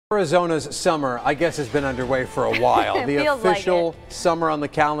Arizona's summer, I guess, has been underway for a while. The official summer on the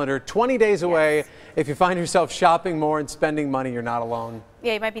calendar, 20 days away. Yes. If you find yourself shopping more and spending money, you're not alone.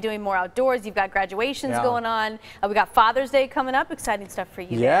 Yeah, you might be doing more outdoors. You've got graduations going on. We got Father's Day coming up. Exciting stuff for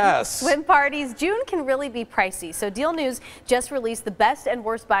you. Yes. Swim parties. June can really be pricey. So Deal News just released the best and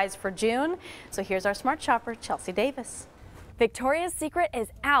worst buys for June. So here's our smart shopper, Chelsey Davis. Victoria's Secret is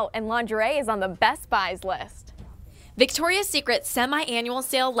out and lingerie is on the best buys list. Victoria's Secret's semi-annual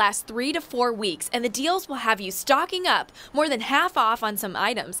sale lasts 3 to 4 weeks, and the deals will have you stocking up more than half off on some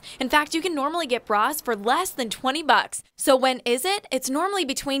items. In fact, you can normally get bras for less than 20 bucks. So when is it? It's normally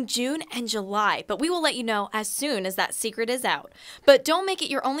between June and July, but we will let you know as soon as that secret is out. But don't make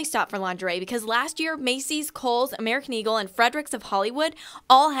it your only stop for lingerie, because last year Macy's, Kohl's, American Eagle, and Fredericks of Hollywood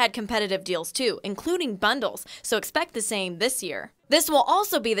all had competitive deals too, including bundles. So expect the same this year. This will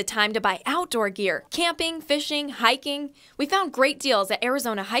also be the time to buy outdoor gear, camping, fishing, hiking. We found great deals at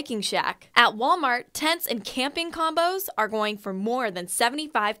Arizona Hiking Shack. At Walmart, tents and camping combos are going for more than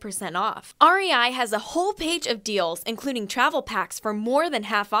 75% off. REI has a whole page of deals, including travel packs for more than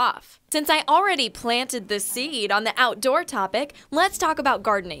half off. Since I already planted the seed on the outdoor topic, let's talk about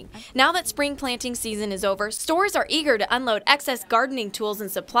gardening. Now that spring planting season is over, stores are eager to unload excess gardening tools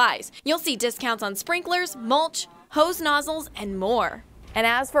and supplies. You'll see discounts on sprinklers, mulch, hose nozzles, and more. And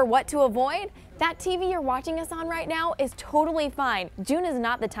as for what to avoid, that TV you're watching us on right now is totally fine. June is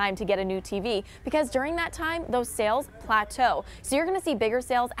not the time to get a new TV because during that time, those sales plateau. So you're gonna see bigger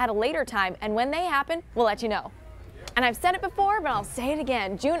sales at a later time, and when they happen, we'll let you know. And I've said it before, but I'll say it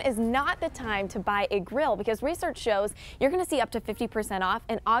again. June is not the time to buy a grill because research shows you're gonna see up to 50% off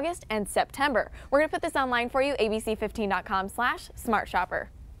in August and September. We're gonna put this online for you, abc15.com/smartshopper.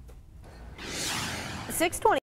 6:20.